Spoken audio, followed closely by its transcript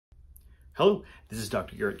Hello, this is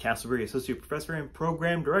Dr. Garrett Castleberry, Associate Professor and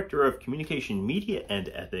Program Director of Communication, Media, and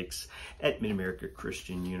Ethics at Mid-America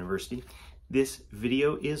Christian University. This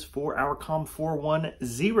video is for our COM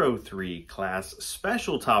 4103 class,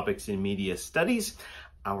 Special Topics in Media Studies.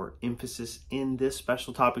 Our emphasis in this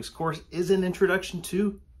Special Topics course is an introduction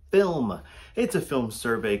to film. It's a film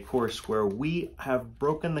survey course where we have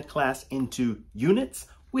broken the class into units,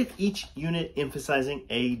 with each unit emphasizing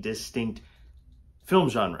a distinct film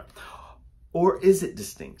genre. Or is it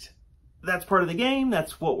distinct? That's part of the game.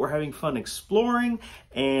 That's what we're having fun exploring.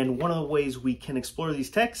 And one of the ways we can explore these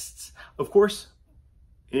texts, of course,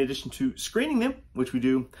 in addition to screening them, which we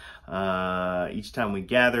do each time we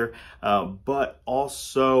gather, but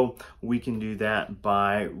also we can do that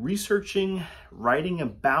by researching, writing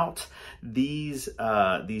about these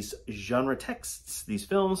genre texts, these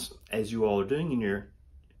films, as you all are doing in your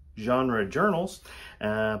genre journals,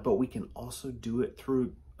 but we can also do it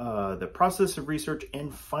through the process of research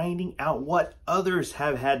and finding out what others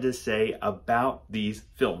have had to say about these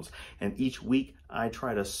films. And each week I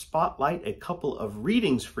try to spotlight a couple of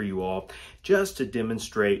readings for you all just to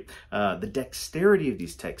demonstrate the dexterity of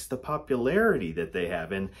these texts, the popularity that they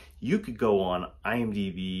have. And you could go on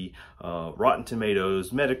IMDb, Rotten Tomatoes,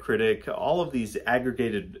 Metacritic, all of these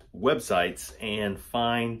aggregated websites and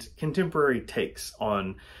find contemporary takes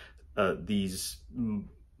on these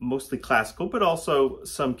mostly classical, but also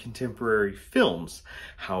some contemporary films.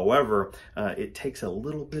 However, it takes a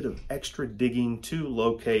little bit of extra digging to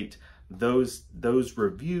locate those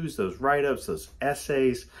reviews, those write-ups, those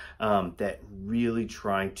essays that really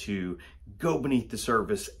try to go beneath the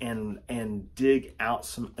surface and dig out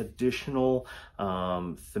some additional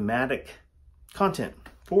thematic content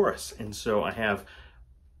for us. And so I have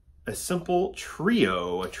a simple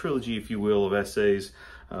trio, a trilogy, if you will, of essays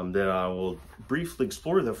that I will briefly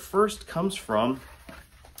explore. The first comes from,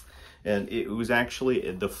 and it was actually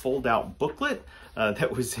the fold-out booklet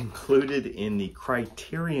that was included in the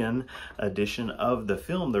Criterion edition of the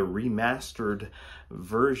film, the remastered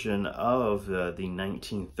version of the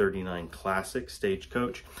 1939 classic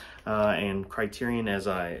Stagecoach. And Criterion, as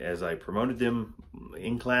I promoted them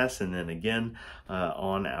in class and then again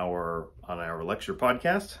on our lecture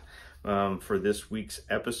podcast for this week's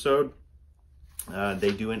episode,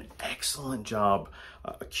 they do an excellent job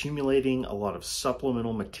accumulating a lot of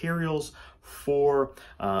supplemental materials for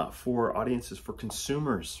audiences, for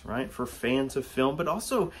consumers, right? For fans of film, but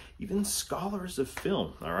also even scholars of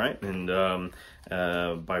film, all right? And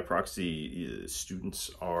by proxy, students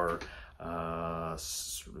are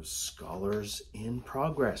sort of scholars in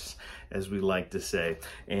progress, as we like to say.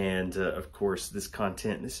 And of course, this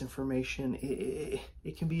content, this information,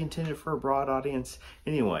 it can be intended for a broad audience.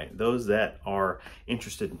 Anyway, those that are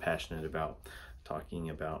interested and passionate about talking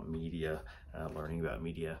about media, learning about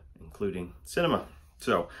media, including cinema.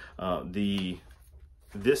 So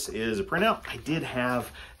this is a printout. I did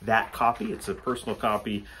have that copy. It's a personal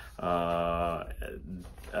copy from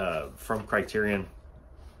Criterion,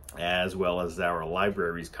 as well as our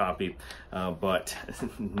library's copy, but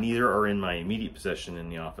neither are in my immediate possession in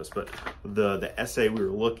the office. But the essay we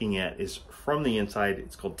were looking at is from the inside.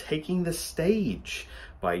 It's called "Taking the Stage"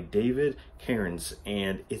 by David Cairns,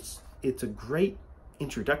 and it's a great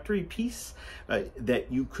introductory piece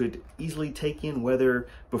that you could easily take in whether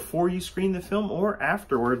before you screen the film or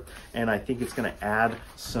afterward, and I think it's going to add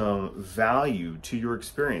some value to your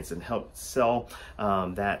experience and help sell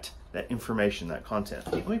that information, that content.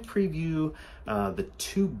 Let me preview the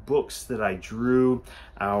two books that I drew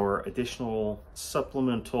our additional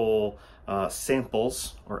supplemental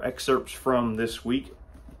samples or excerpts from this week.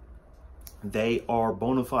 They are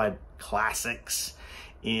bona fide classics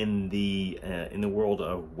in the world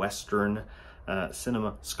of Western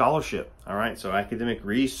cinema scholarship. All right, so academic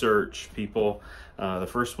research, people. The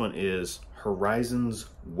first one is Horizons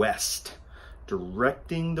West,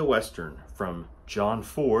 Directing the Western, from John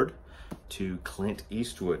Ford to Clint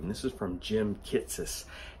Eastwood, and this is from Jim Kitsis.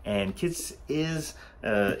 And Kitsis is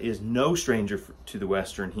no stranger to the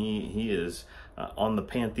Western. He is on the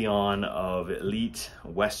pantheon of elite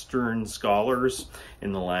Western scholars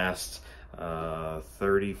in the last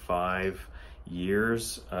 35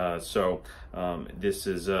 years. This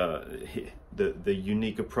is the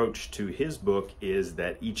unique approach to his book is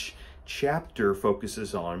that each chapter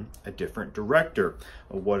focuses on a different director.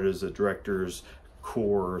 What is a director's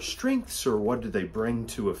core strengths, or what do they bring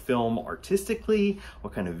to a film artistically?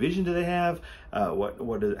 What kind of vision do they have?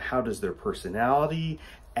 How does their personality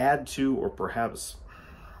add to or perhaps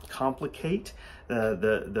complicate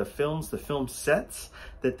the film sets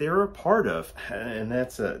that they're a part of? And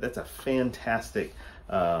that's a fantastic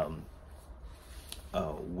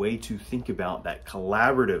way to think about that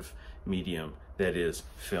collaborative medium that is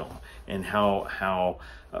film, and how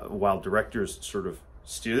while directors sort of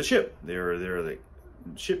steer the ship, they're the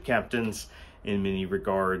ship captains in many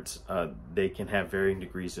regards, they can have varying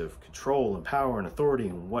degrees of control and power and authority,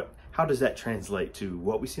 and how does that translate to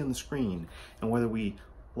what we see on the screen, and whether we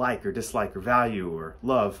like or dislike or value or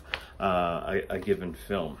love a given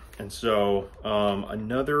film. And so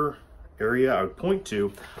another area I would point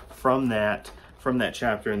to from that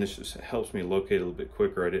chapter, and this just helps me locate a little bit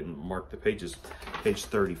quicker, I didn't mark the pages, page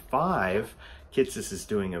 35, Kitsis is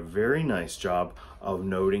doing a very nice job of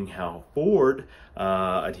noting how Ford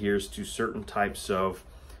adheres to certain types of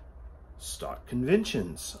stock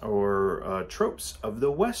conventions or tropes of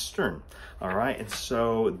the Western. All right, and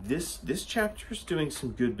so this chapter is doing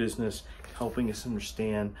some good business helping us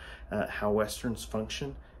understand how Westerns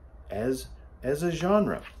function as a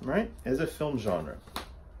genre, right? As a film genre.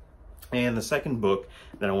 And the second book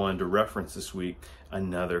that I wanted to reference this week,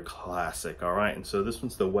 another classic, all right? And so this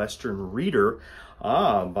one's The Western Reader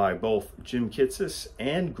by both Jim Kitsis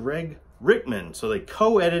and Greg Rickman. So they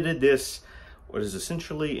co-edited this, what is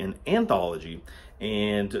essentially an anthology.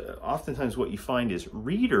 And oftentimes what you find is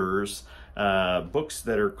readers, books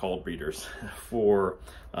that are called readers. For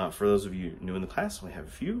those of you new in the class, we have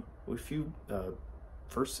a few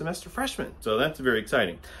first semester freshmen. So that's very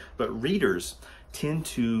exciting. But readers tend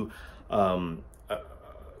to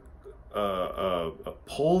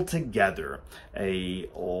pull together a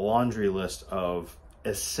laundry list of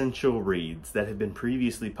essential reads that have been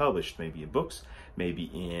previously published, maybe in books,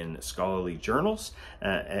 maybe in scholarly journals,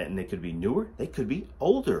 and they could be newer, they could be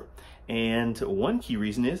older. And one key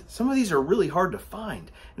reason is some of these are really hard to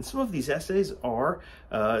find, and some of these essays are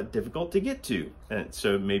difficult to get to. And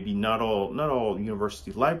so maybe not all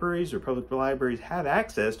university libraries or public libraries have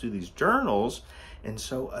access to these journals, and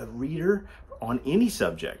so a reader on any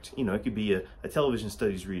subject, you know, it could be a television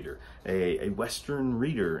studies reader, a Western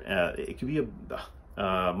reader, it could be a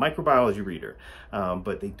microbiology reader,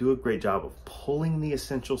 but they do a great job of pulling the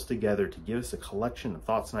essentials together to give us a collection of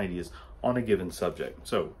thoughts and ideas on a given subject.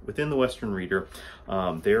 So within the Western Reader,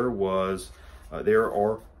 there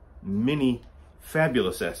are many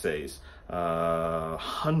fabulous essays,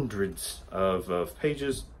 hundreds of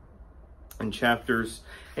pages and chapters,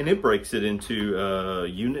 and it breaks it into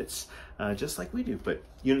units, just like we do, but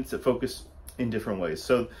units that focus in different ways.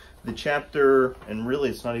 So the chapter, and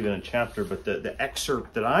really it's not even a chapter, but the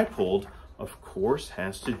excerpt that I pulled, of course,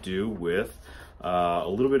 has to do with a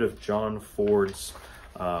little bit of John Ford's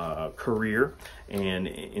career and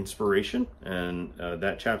inspiration, and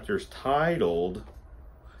that chapter is titled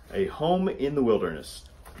A Home in the Wilderness,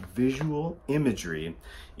 Visual Imagery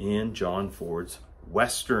in John Ford's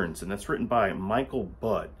Westerns, and that's written by Michael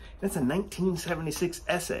Budd. That's a 1976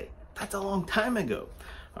 essay. That's a long time ago.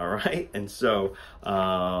 All right, and so in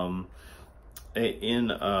Home in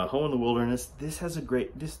the Wilderness,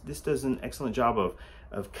 this does an excellent job of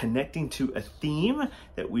connecting to a theme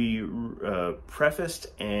that we prefaced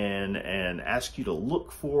and ask you to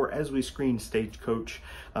look for as we screen Stagecoach,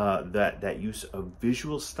 that use of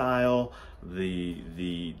visual style,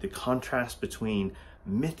 the contrast between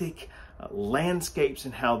mythic landscapes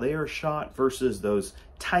and how they are shot versus those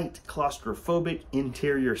tight claustrophobic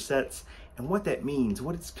interior sets, and what that means,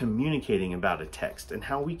 what it's communicating about a text, and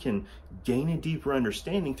how we can gain a deeper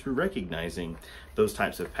understanding through recognizing those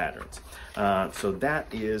types of patterns. So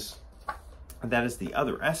that is the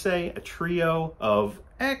other essay, a trio of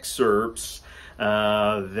excerpts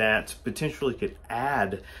that potentially could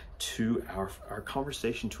add to our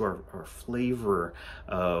conversation, to our flavor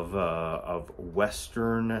of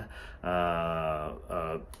Western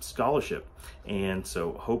scholarship. And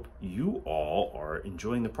so hope you all are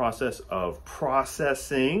enjoying the process of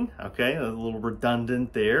processing. Okay, a little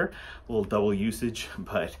redundant there, a little double usage,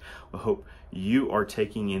 but I hope you are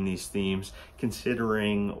taking in these themes,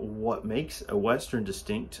 considering what makes a Western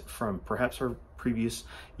distinct from perhaps our previous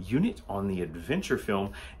unit on the adventure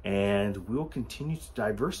film, and we'll continue to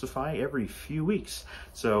diversify every few weeks.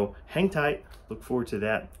 So hang tight, look forward to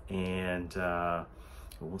that, and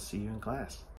we'll see you in class.